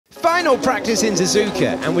Final practice in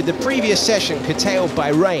Suzuka, and with the previous session curtailed by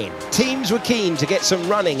rain, teams were keen to get some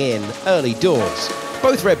running in early doors.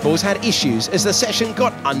 Both Red Bulls had issues as the session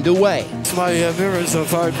got underway. My mirrors are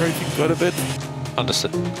vibrating quite a bit.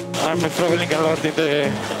 Understood. I'm traveling a lot in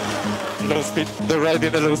the low speed. The ride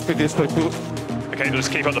in the low speed is quite cool. Okay, let's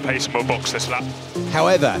keep up the pace and we'll box this lap.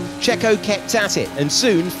 However, Checo kept at it and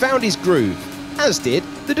soon found his groove, as did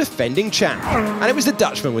the defending champ. And it was the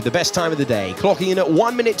Dutchman with the best time of the day, clocking in at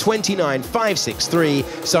 1 minute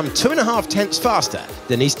 29.563, some 2.5 tenths faster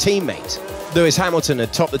than his teammate. Lewis Hamilton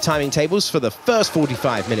had topped the timing tables for the first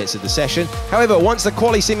 45 minutes of the session. However, once the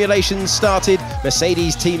quali simulations started,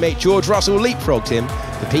 Mercedes teammate George Russell leapfrogged him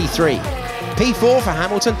for P3. P4 for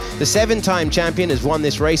Hamilton. The 7-time champion has won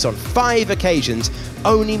this race on 5 occasions.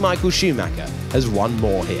 Only Michael Schumacher has won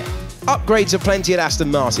more here. Upgrades aplenty at Aston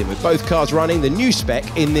Martin, with both cars running the new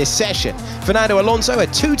spec in this session. Fernando Alonso, a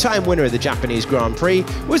 2-time winner of the Japanese Grand Prix,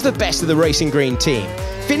 was the best of the Racing Green team,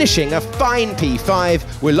 finishing a fine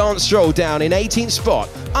P5 with Lance Stroll down in 18th spot,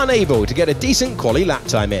 unable to get a decent quali lap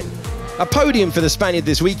time in. A podium for the Spaniard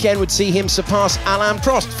this weekend would see him surpass Alain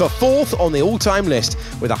Prost for 4th on the all-time list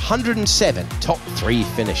with 107 top 3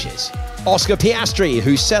 finishes. Oscar Piastri,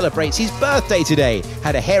 who celebrates his birthday today,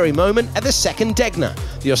 had a hairy moment at the second Degner.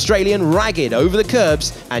 The Australian ragged over the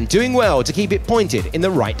curbs and doing well to keep it pointed in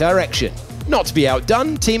the right direction. Not to be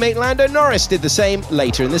outdone, teammate Lando Norris did the same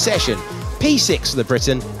later in the session. P6 for the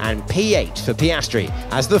Briton and P8 for Piastri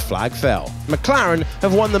as the flag fell. McLaren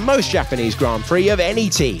have won the most Japanese Grand Prix of any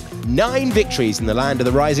team. 9 victories in the land of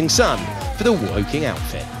the rising sun for the Woking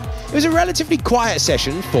outfit. It was a relatively quiet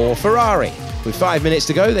session for Ferrari. With 5 minutes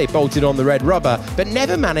to go, they bolted on the red rubber, but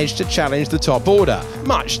never managed to challenge the top order,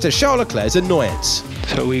 much to Charles Leclerc's annoyance.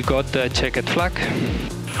 So we got the checkered flag.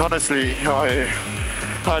 Honestly, I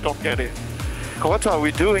don't get it. What are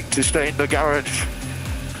we doing to stay in the garage?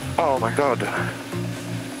 Oh my god.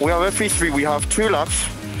 We have FP3, we have 2 laps.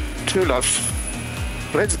 2 laps.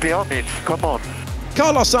 Let's be on it, come on.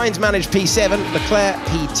 Carlos Sainz managed P7, Leclerc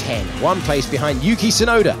P10, 1 place behind Yuki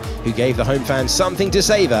Tsunoda, who gave the home fans something to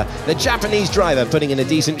savour, the Japanese driver putting in a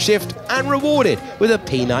decent shift and rewarded with a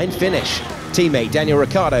P9 finish. Teammate Daniel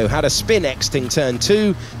Ricciardo had a spin exiting turn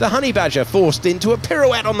 2, the Honey Badger forced into a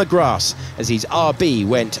pirouette on the grass as his RB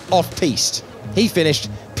went off-piste. He finished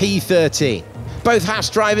P13. Both Haas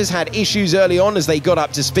drivers had issues early on as they got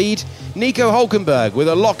up to speed. Nico Hülkenberg with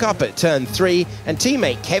a lock-up at turn 3 and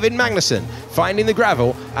teammate Kevin Magnussen finding the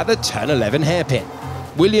gravel at the turn 11 hairpin.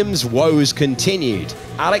 Williams' woes continued.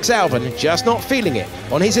 Alex Albon just not feeling it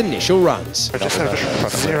on his initial runs. I just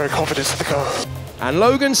have zero confidence in the car. And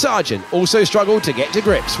Logan Sargent also struggled to get to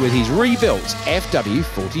grips with his rebuilt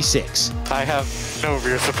FW46. I have no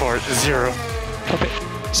rear support, 0.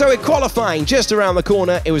 So in qualifying just around the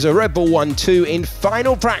corner, it was a Red Bull 1-2 in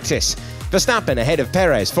final practice. Verstappen ahead of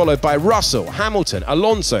Perez, followed by Russell, Hamilton,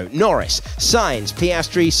 Alonso, Norris, Sainz,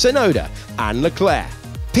 Piastri, Tsunoda and Leclerc.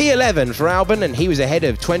 P11 for Albon, and he was ahead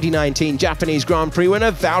of 2019 Japanese Grand Prix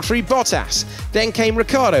winner Valtteri Bottas. Then came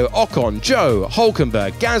Ricciardo, Ocon, Zhou,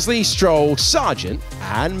 Hülkenberg, Gasly, Stroll, Sargent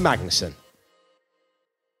and Magnussen.